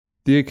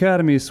The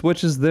Academy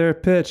switches their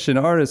pitch and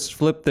artists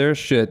flip their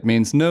shit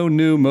means no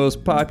new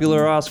most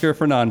popular Oscar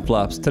for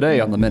non-flops today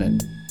on The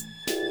Minute.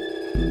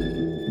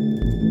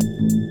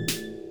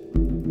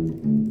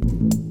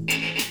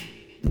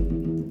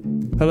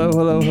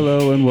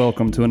 Hello, and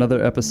welcome to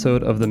another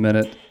episode of The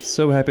Minute.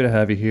 So happy to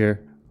have you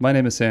here. My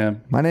name is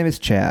Sam. My name is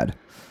Chad.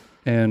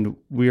 And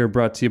we are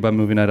brought to you by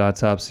Movie Night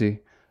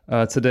Autopsy.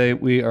 Today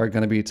we are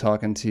going to be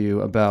talking to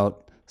you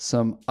about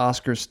some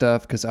Oscar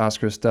stuff, because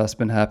Oscar stuff's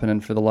been happening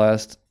for the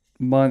last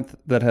month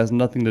that has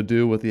nothing to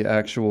do with the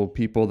actual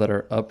people that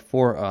are up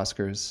for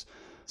Oscars.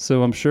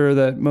 So I'm sure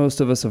that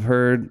most of us have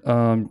heard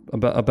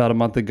about a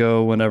month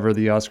ago, whenever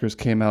the Oscars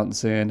came out and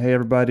saying, "Hey,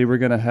 everybody, we're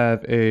going to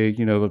have a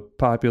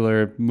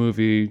popular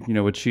movie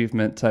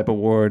achievement type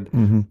award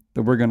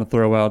that we're going to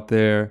throw out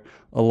there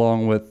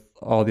along with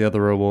all the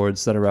other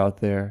awards that are out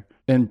there."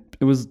 And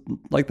it was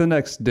like the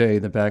next day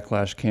the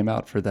backlash came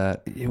out for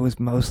that. It was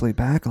mostly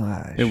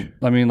backlash.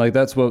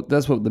 That's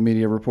what the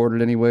media reported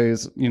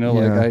anyways.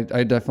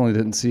 I definitely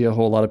didn't see a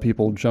whole lot of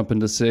people jumping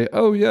to say,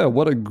 "Oh yeah,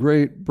 what a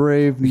great,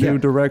 brave new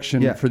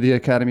direction for the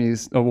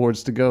Academy's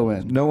awards to go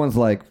in." No one's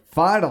like,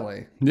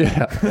 finally.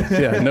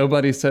 Yeah,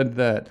 nobody said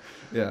that.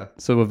 Yeah.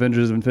 So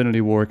Avengers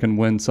Infinity War can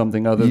win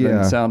something other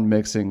than sound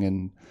mixing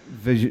and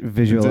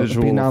visual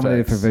be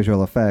nominated effects. for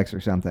visual effects or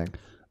something.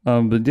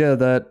 But yeah,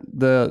 that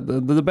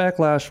the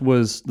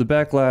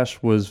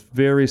backlash was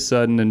very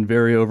sudden and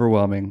very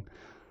overwhelming.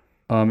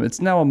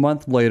 It's now a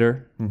month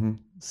later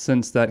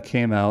since that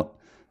came out,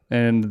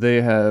 and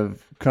they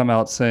have come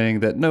out saying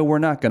that no, we're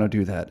not going to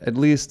do that. At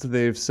least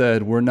they've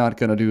said we're not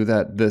going to do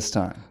that this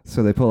time.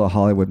 So they pull a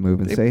Hollywood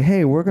move and say,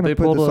 "Hey, we're going to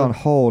put this on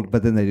hold,"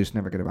 but then they just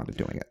never get around to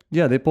doing it.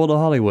 Yeah, they pulled a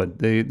Hollywood.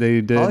 They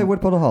did.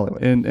 Hollywood pulled a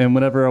Hollywood. And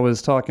whenever I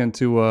was talking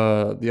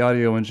to the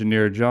audio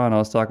engineer John, I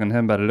was talking to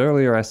him about it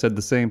earlier. I said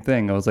the same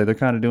thing. I was like, they're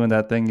kind of doing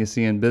that thing you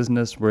see in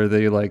business where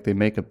they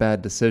make a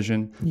bad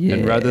decision,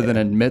 and rather than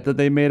admit that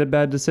they made a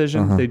bad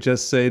decision, they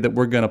just say that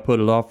we're going to put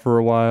it off for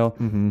a while.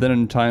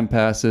 Then time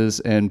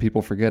passes and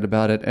people forget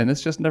about it, and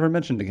it's just never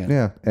mentioned again.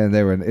 Yeah, and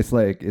it's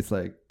like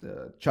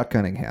Chuck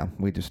Cunningham.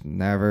 We just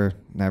never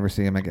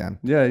see him again.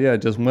 Yeah.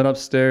 Just went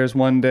upstairs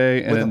one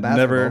day and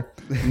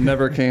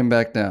never came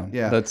back down.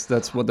 Yeah,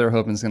 that's what they're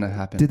hoping is going to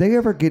happen. Did they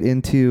ever get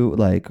into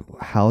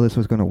how this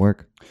was going to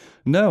work?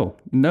 No.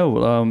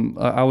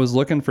 I was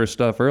looking for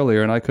stuff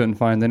earlier and I couldn't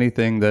find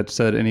anything that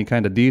said any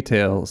kind of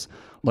details.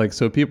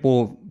 So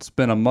people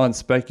spent a month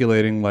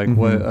speculating what's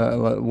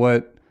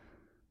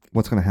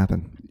going to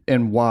happen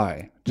and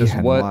why.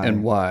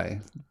 And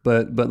why.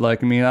 But I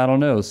don't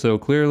know. So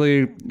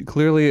clearly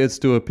it's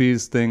to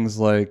appease things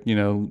like,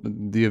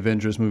 the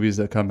Avengers movies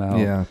that come out.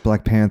 Yeah,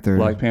 Black Panther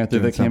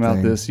that came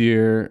out this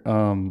year.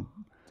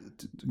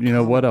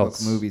 What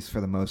else? Movies for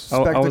the most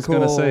spectacle. I was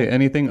going to say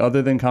anything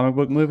other than comic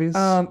book movies?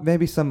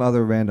 Maybe some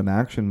other random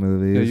action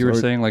movies. Yeah, you were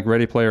saying like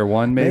Ready Player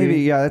One, maybe? Maybe,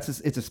 yeah. It's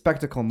a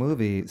spectacle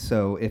movie.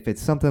 So if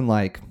it's something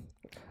like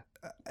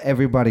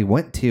everybody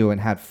went to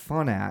and had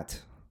fun at,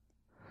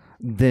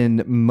 then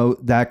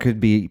that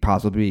could be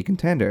possibly a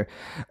contender.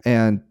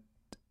 And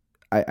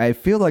I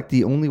feel like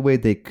the only way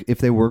if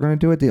they were going to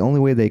do it, the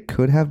only way they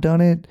could have done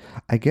it,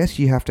 I guess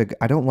you have to,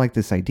 I don't like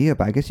this idea,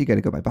 but I guess you got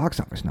to go by box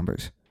office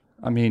numbers.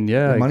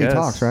 Yeah, money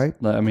talks, right?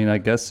 I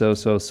guess so.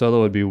 So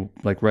Solo would be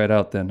right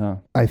out then, huh?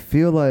 I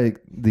feel like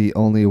the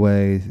only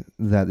way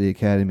that the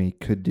Academy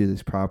could do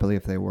this properly,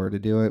 if they were to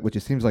do it, which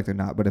it seems like they're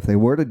not, but if they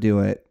were to do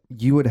it,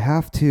 you would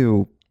have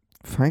to,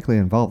 frankly,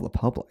 involve the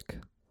public.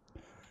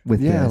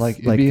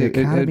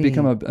 It'd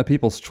become a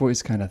people's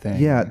choice kind of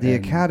thing. Yeah, the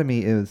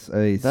Academy is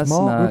a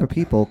small group of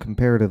people,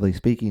 comparatively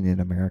speaking, in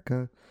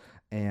America,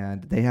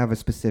 and they have a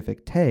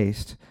specific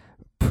taste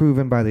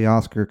proven by the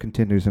Oscar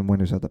contenders and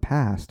winners of the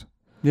past.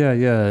 Yeah,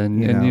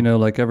 and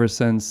ever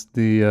since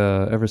they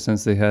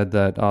had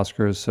that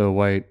Oscar is so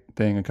white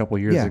thing a couple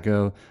years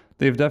ago,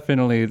 they've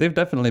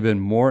definitely been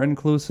more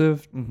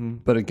inclusive,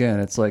 but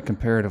again, it's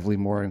comparatively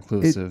more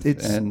inclusive,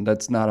 and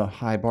that's not a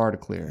high bar to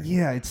clear.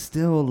 Yeah, it's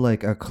still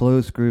a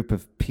close group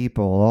of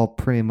people, all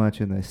pretty much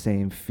in the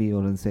same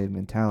field and same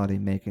mentality,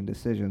 making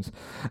decisions.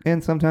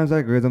 And sometimes I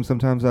agree with them,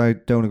 sometimes I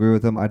don't agree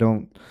with them. I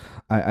don't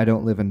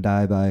live and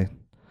die by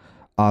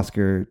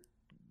Oscar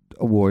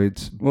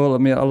awards. Well,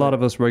 a lot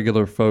of us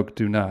regular folk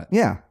do not.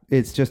 Yeah,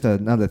 it's just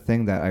another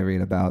thing that I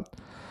read about.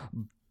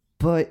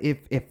 But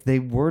if they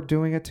were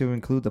doing it to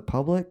include the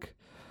public,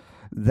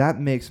 that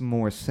makes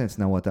more sense.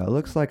 Now, what that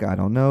looks like, I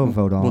don't know.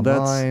 Vote online.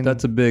 Well,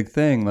 that's a big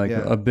thing.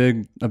 A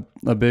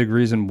big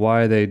reason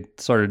why they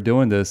started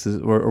doing this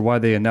is, or why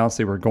they announced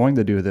they were going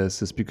to do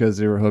this, is because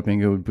they were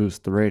hoping it would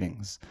boost the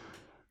ratings.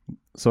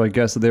 So I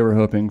guess they were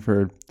hoping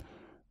for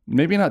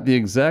maybe not the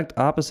exact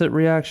opposite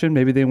reaction.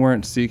 Maybe they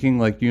weren't seeking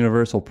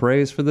universal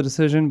praise for the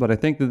decision, but I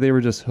think that they were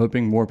just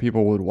hoping more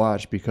people would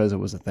watch because it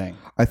was a thing.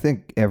 I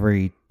think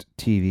every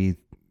TV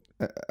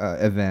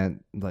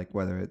event,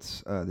 whether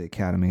it's the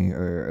Academy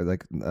or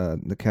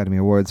the Academy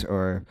Awards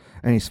or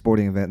any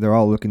sporting event, they're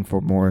all looking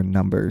for more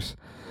numbers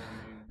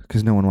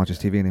because no one watches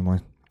TV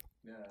anymore.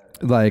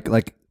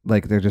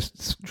 Like they're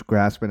just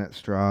grasping at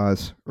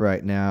straws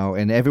right now,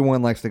 and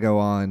everyone likes to go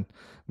on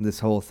this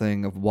whole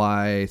thing of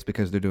why it's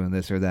because they're doing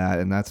this or that,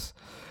 and that's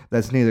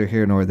neither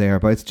here nor there.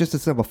 But it's just a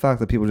simple fact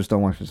that people just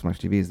don't watch as much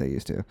TV as they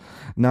used to,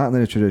 not in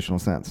the traditional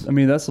sense. I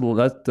mean, that's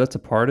a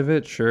part of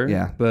it, sure.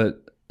 Yeah.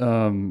 But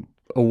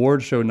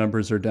award show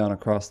numbers are down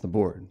across the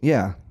board.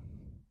 Yeah.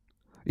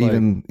 Like,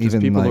 Even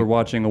people like, are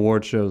watching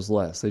award shows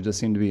less. They just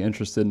seem to be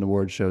interested in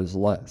award shows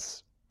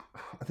less.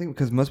 I think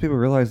because most people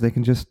realize they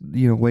can just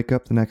wake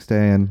up the next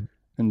day and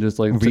just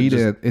like read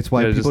it. It's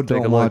why people just take don't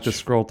a look, watch. just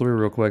scroll through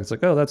real quick. It's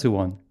like, oh, that's who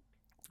won.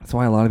 That's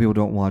why a lot of people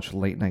don't watch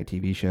late night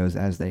TV shows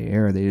as they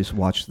air. They just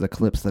watch the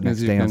clips the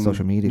next day on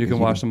social media. You can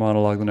watch the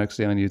monologue the next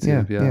day on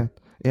YouTube.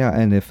 Yeah.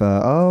 And if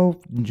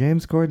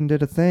James Corden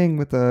did a thing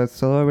with a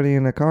celebrity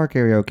in a car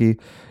karaoke,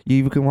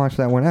 you can watch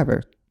that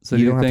whenever. So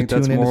do you think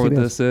that's more what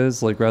this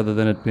is? Like, rather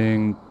than it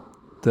being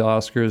the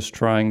Oscars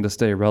trying to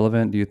stay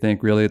relevant, do you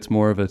think really it's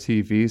more of a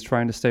TV's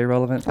trying to stay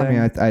relevant thing? I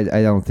mean,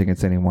 I don't think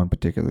it's any one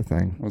particular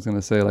thing. I was going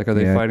to say, like, are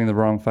they fighting the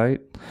wrong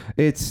fight?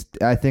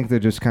 I think they're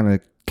just kind of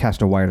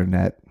cast a wider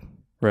net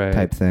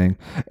type thing.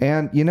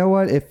 And you know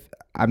what? If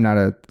I'm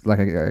not like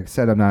I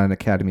said, I'm not an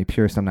Academy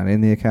purist. I'm not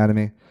in the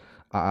Academy.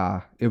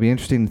 It'll be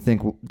interesting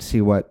to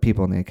see what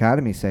people in the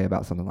Academy say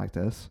about something like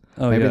this.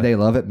 Maybe they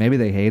love it. Maybe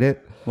they hate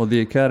it. Well,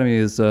 the Academy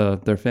is,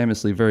 they're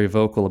famously very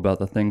vocal about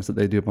the things that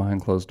they do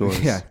behind closed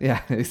doors.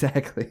 Yeah,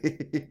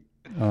 exactly.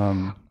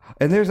 And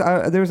there's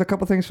a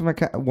couple things from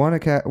one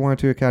or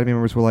two Academy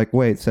members were like,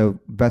 wait, so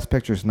Best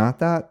Picture's not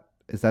that?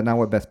 Is that not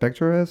what Best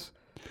Picture is?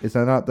 Is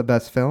that not the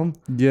best film?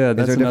 Yeah,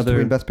 that's is there a difference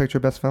between Best Picture,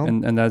 Best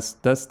Film? And that's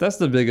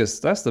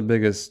the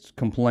biggest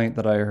complaint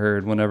that I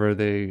heard whenever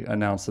they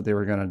announced that they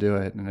were going to do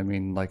it. And I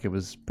mean, like, it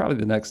was probably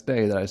the next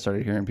day that I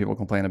started hearing people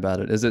complain about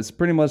it. It's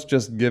pretty much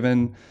just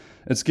giving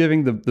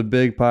the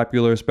big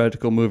popular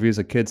spectacle movies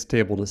a kid's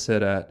table to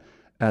sit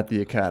at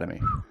the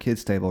Academy.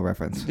 Kids table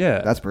reference.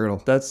 Yeah, that's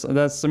brutal. That's.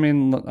 I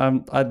mean,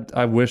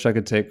 I wish I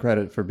could take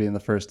credit for being the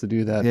first to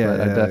do that, but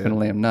I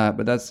definitely am not.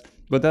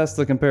 But that's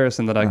the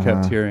comparison that I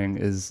kept hearing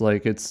is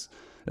like it's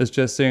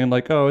just saying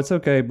like, oh, it's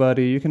okay,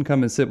 buddy, you can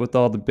come and sit with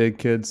all the big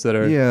kids that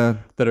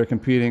are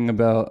competing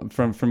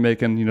from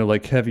making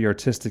like heavy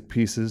artistic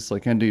pieces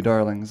like Indie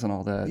Darlings and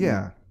all that.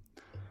 Yeah,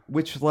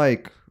 which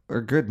like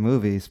are good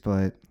movies,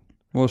 but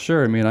well,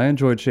 sure. I mean, I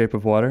enjoyed Shape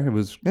of Water. It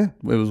was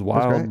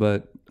wild,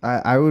 but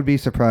I would be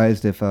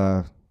surprised if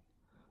A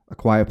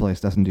Quiet Place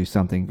doesn't do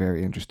something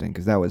very interesting,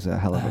 because that was a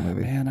hell of a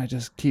movie. Man, I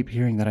just keep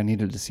hearing that I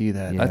needed to see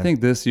that. Yeah. I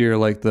think this year,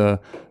 like the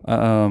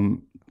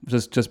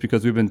just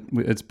because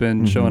it's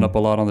been showing up a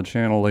lot on the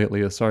channel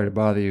lately. Sorry to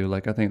bother you.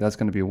 Like, I think that's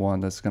going to be one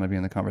that's going to be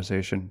in the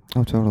conversation.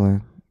 Oh, totally.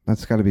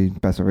 That's got to be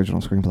best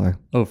original screenplay.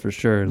 Oh, for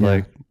sure. Yeah.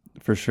 Like,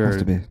 for sure. Has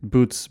to be.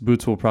 Boots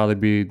will probably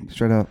be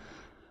straight up.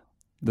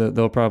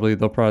 They'll probably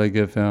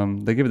give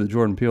him. They gave it to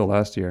Jordan Peele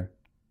last year.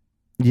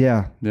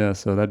 Yeah. Yeah.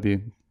 So that'd be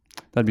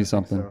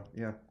something. So,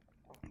 yeah.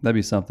 That'd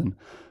be something.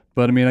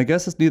 But I mean, I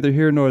guess it's neither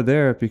here nor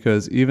there,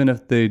 because even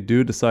if they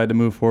do decide to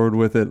move forward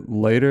with it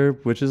later,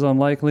 which is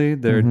unlikely,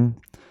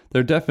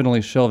 they're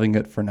definitely shelving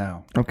it for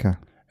now. Okay.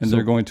 And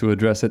they're going to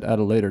address it at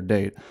a later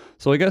date.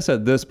 So I guess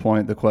at this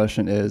point, the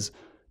question is,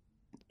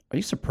 are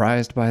you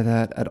surprised by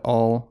that at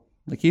all?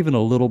 Like, even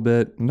a little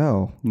bit?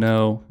 No.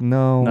 Knew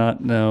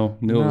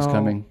it was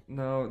coming.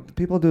 No.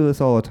 People do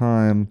this all the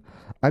time.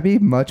 I'd be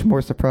much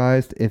more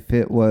surprised if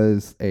it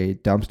was a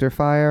dumpster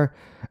fire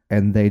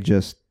and they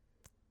just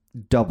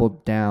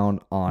doubled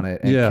down on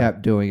it and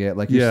kept doing it.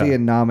 Like, you see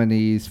in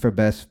nominees for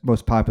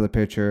most popular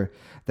picture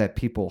that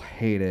people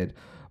hated,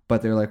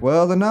 but they're like,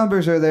 well, the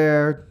numbers are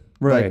there.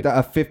 Right. Like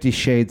a 50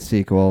 Shades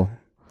sequel.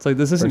 It's like,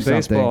 this isn't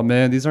baseball,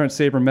 man. These aren't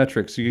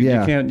sabermetrics.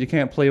 You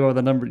can't play by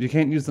the numbers. You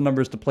can't use the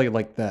numbers to play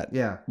like that.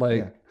 Yeah.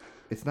 Like,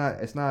 it's not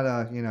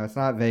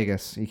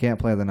Vegas. You can't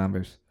play the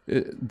numbers.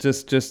 It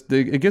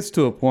gets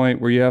to a point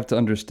where you have to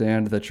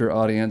understand that your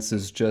audience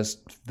is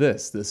just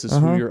this. This is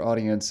who your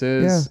audience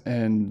is,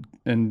 and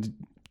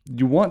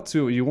you want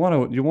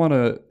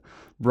to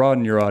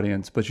broaden your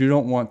audience, but you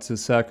don't want to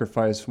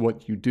sacrifice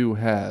what you do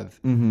have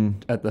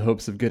at the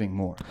hopes of getting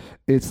more.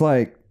 It's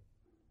like,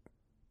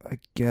 I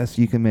guess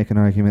you can make an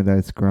argument that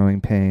it's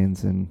Growing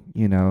Pains, and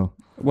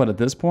what, at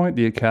this point,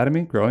 the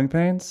Academy, Growing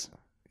Pains?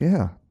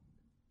 Yeah.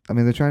 I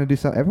mean, they're trying to do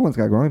something. Everyone's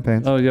got growing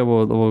pains. Oh yeah,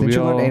 well, did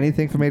you learn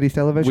anything from 80s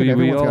television?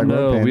 Everyone's got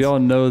growing pains. We all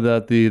know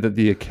that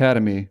the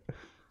Academy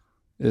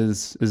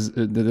is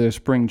they're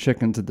spring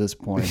chickens at this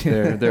point.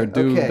 They're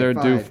due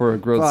due for a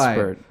growth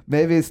spurt.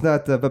 Maybe it's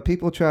not but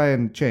people try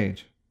and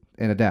change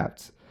and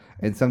adapt,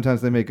 and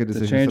sometimes they make good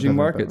decisions. The changing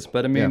markets,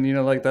 but I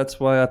mean, like, that's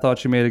why I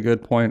thought you made a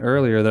good point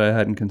earlier that I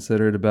hadn't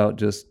considered about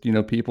just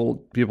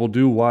people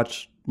do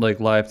watch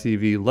like live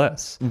TV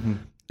less,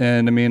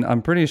 and I mean,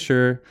 I'm pretty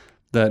sure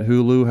that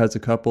Hulu has a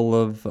couple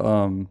of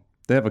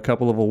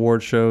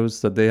award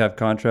shows that they have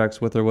contracts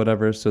with or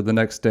whatever. So the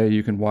next day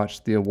you can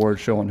watch the award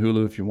show on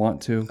Hulu if you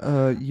want to.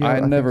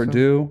 I never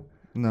do.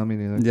 No, me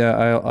neither.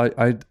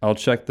 Yeah, I'll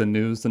check the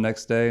news the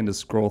next day and just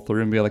scroll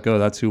through and be like, oh,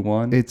 that's who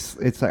won. It's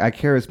like I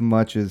care as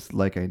much as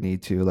like I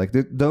need to. Like,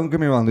 don't get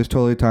me wrong. There's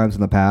totally times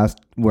in the past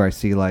where I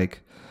see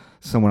like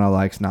someone I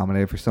like's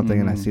nominated for something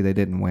and I see they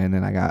didn't win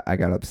and I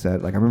got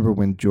upset. Like I remember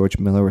when George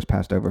Miller was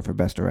passed over for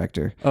Best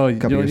Director a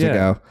couple years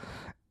ago,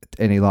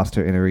 and he lost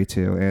to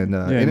Inarritu. And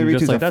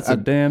Inarritu's like, that's a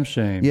damn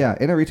shame. Yeah,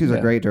 Inarritu's a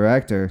great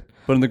director.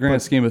 But in the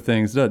grand scheme of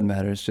things, it doesn't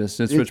matter. It's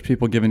rich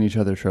people giving each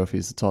other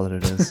trophies. That's all that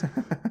it is.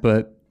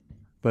 but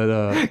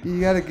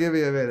you got to give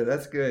me a minute.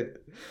 That's good.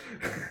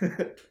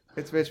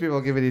 It's rich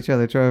people giving each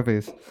other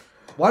trophies.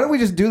 Why don't we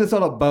just do this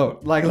on a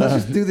boat? Like, let's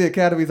just do the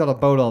academies on a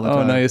boat all the time.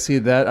 Oh no, you see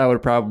that I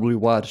would probably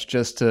watch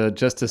just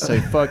to say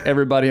fuck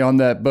everybody on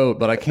that boat,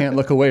 but I can't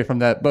look away from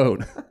that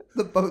boat.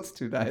 The boat's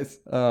too nice.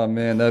 Oh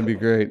man, that'd be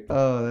great.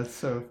 Oh, that's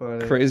so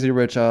funny. Crazy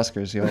rich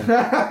Oscars, yo.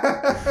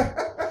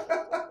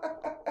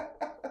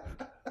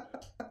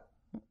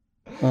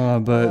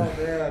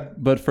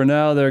 But for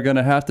now, they're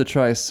gonna have to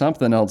try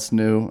something else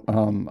new.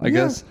 I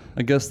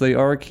guess they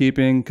are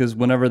keeping, because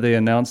whenever they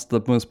announced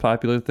the most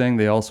popular thing,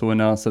 they also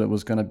announced that it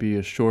was gonna be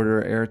a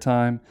shorter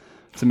airtime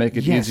to make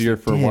it easier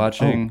for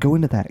watching. Oh, go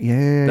into that,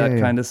 yeah.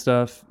 Kind of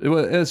stuff.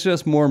 It's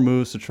just more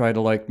moves to try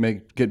to like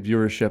get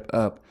viewership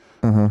up.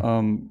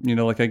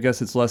 Like I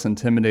guess it's less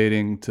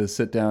intimidating to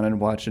sit down and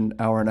watch an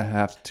hour and a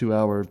half, 2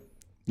 hour.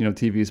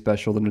 TV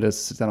special than it is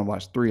to sit down and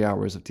watch 3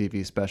 hours of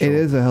TV special. It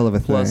is a hell of a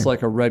thing. Plus,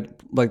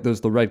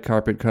 there's the red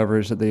carpet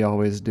coverage that they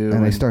always do,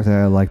 and they start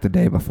that like the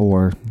day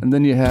before. And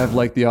then you have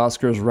like the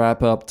Oscars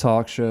wrap up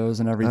talk shows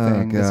and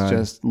everything. It's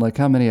just like,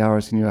 how many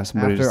hours can you ask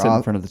somebody to sit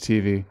in front of the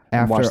TV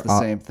and watch the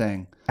same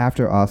thing?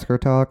 After Oscar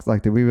talks,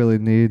 like, did we really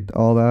need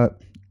all that?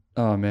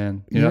 Oh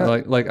man, you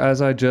know, like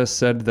as I just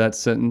said that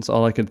sentence,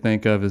 all I could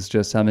think of is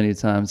just how many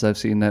times I've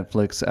seen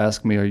Netflix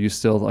ask me, "Are you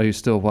still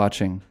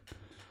watching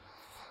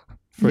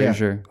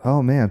Frasier?" Yeah.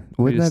 Oh man,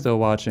 are you still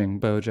watching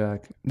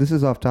BoJack? This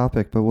is off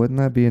topic, but wouldn't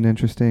that be an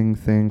interesting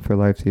thing for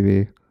live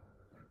TV?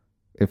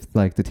 If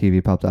like the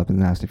TV popped up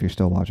and asked if you're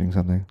still watching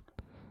something.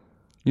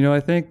 I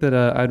think that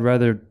I'd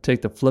rather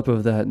take the flip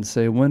of that and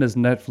say, when is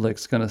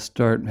Netflix gonna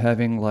start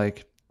having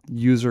like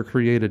user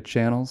created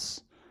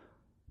channels,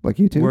 like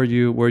YouTube,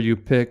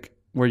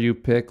 where you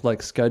pick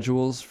like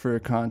schedules for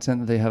content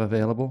that they have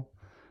available,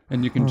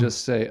 and you can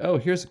just say, oh,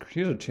 here's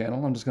a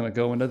channel, I'm just gonna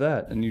go into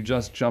that, and you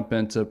just jump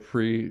into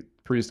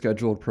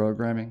pre-scheduled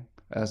programming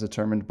as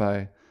determined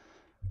by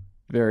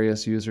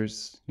various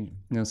users,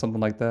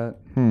 something like that.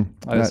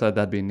 I decided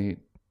that'd be neat.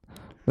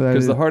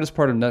 Because the hardest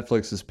part of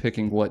Netflix is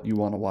picking what you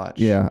want to watch.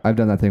 Yeah, I've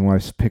done that thing where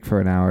I pick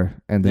for an hour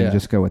and then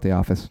just go with The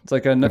Office. It's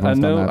like I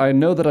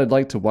know that I'd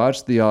like to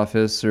watch The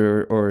Office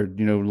or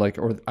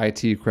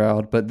IT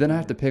Crowd, but then I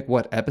have to pick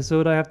what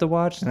episode I have to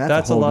watch.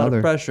 That's a lot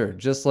of pressure.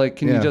 Just like,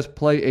 can you just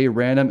play a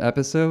random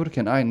episode?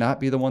 Can I not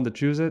be the one to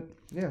choose it?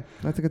 Yeah,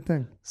 that's a good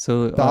thing.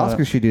 So the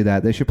Oscars should do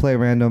that. They should play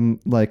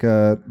random, like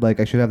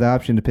I should have the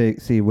option to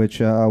see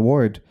which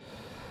award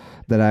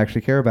that I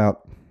actually care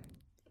about.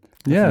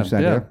 Yeah.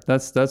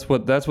 That's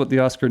what the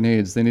Oscar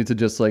needs. They need to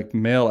just like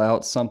mail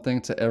out something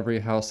to every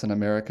house in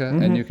America,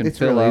 and you can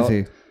fill out. It's real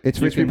easy. It's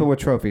rich people with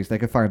trophies. They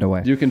can find a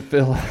way. You can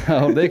fill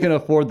out. They can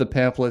afford the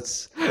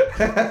pamphlets,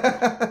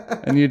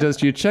 and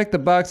you check the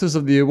boxes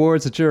of the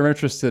awards that you're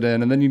interested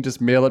in, and then you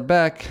just mail it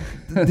back.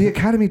 The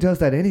Academy does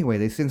that anyway.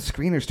 They send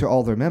screeners to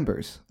all their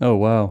members. Oh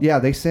wow. Yeah,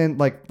 they send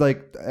like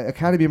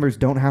Academy members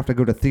don't have to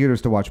go to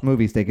theaters to watch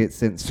movies. They get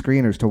sent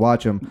screeners to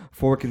watch them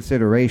for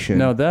consideration.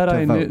 No, that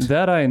I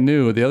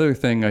knew. The other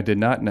thing I did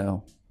not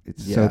know.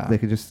 So they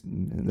could just.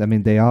 I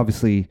mean, they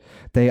obviously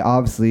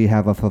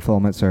have a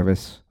fulfillment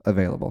service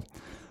available.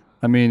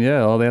 I mean, yeah,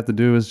 all they have to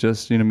do is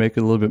just, make it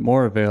a little bit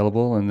more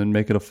available and then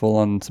make it a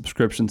full-on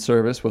subscription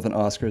service with an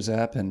Oscars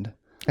app and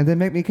then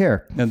make me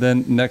care. And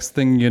then next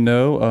thing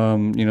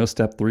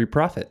step 3,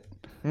 profit.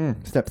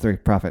 Step 3,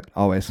 profit,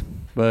 always.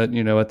 But,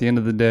 at the end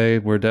of the day,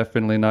 we're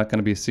definitely not going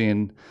to be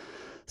seeing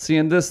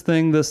this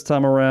thing this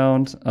time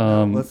around.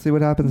 Let's see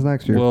what happens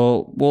next year.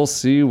 Well, we'll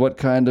see what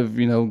kind of,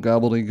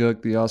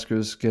 gobbledygook the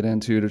Oscars get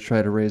into to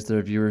try to raise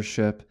their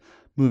viewership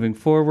moving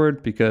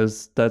forward,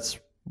 because that's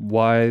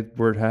why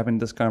we're having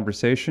this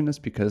conversation, is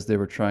because they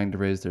were trying to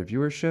raise their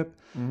viewership.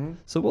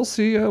 So we'll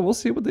see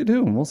what they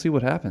do, and we'll see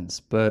what happens.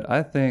 But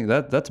I think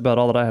that's about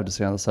all that I have to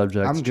say on the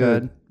subject. I'm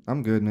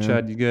good, man.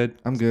 Chad, you good?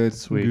 I'm good.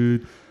 Sweet. I'm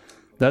good.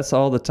 That's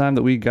all the time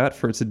that we got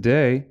for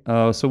today.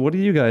 So what do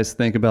you guys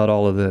think about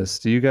all of this?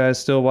 Do you guys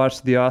still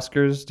watch the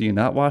Oscars? Do you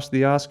not watch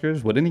the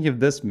Oscars? Would any of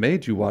this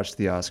made you watch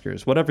the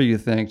Oscars? Whatever you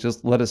think,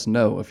 just let us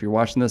know. If you're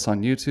watching this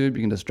on YouTube,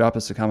 you can just drop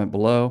us a comment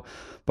below.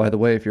 By the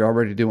way, if you're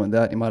already doing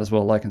that, you might as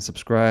well like and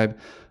subscribe.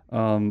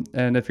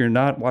 And if you're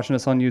not watching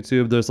us on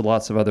YouTube, there's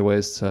lots of other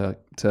ways to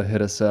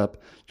hit us up.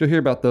 You'll hear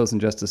about those in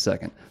just a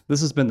second.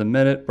 This has been The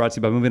Minute, brought to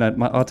you by Movie Night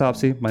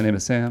Autopsy. My name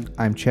is Sam.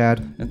 I'm Chad.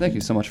 And thank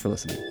you so much for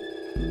listening.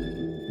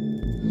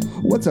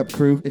 What's up,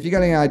 crew? If you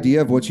got any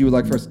idea of what you would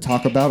like for us to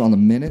talk about on The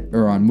Minute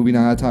or on Movie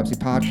Night Autopsy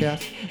podcast,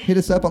 hit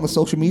us up on the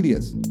social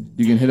medias.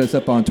 You can hit us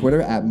up on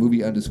Twitter at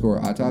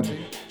movie_autopsy.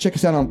 Check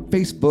us out on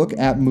Facebook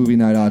at Movie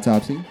Night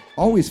Autopsy.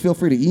 Always feel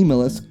free to email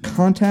us,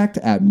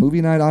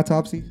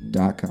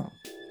 contact@movienightautopsy.com.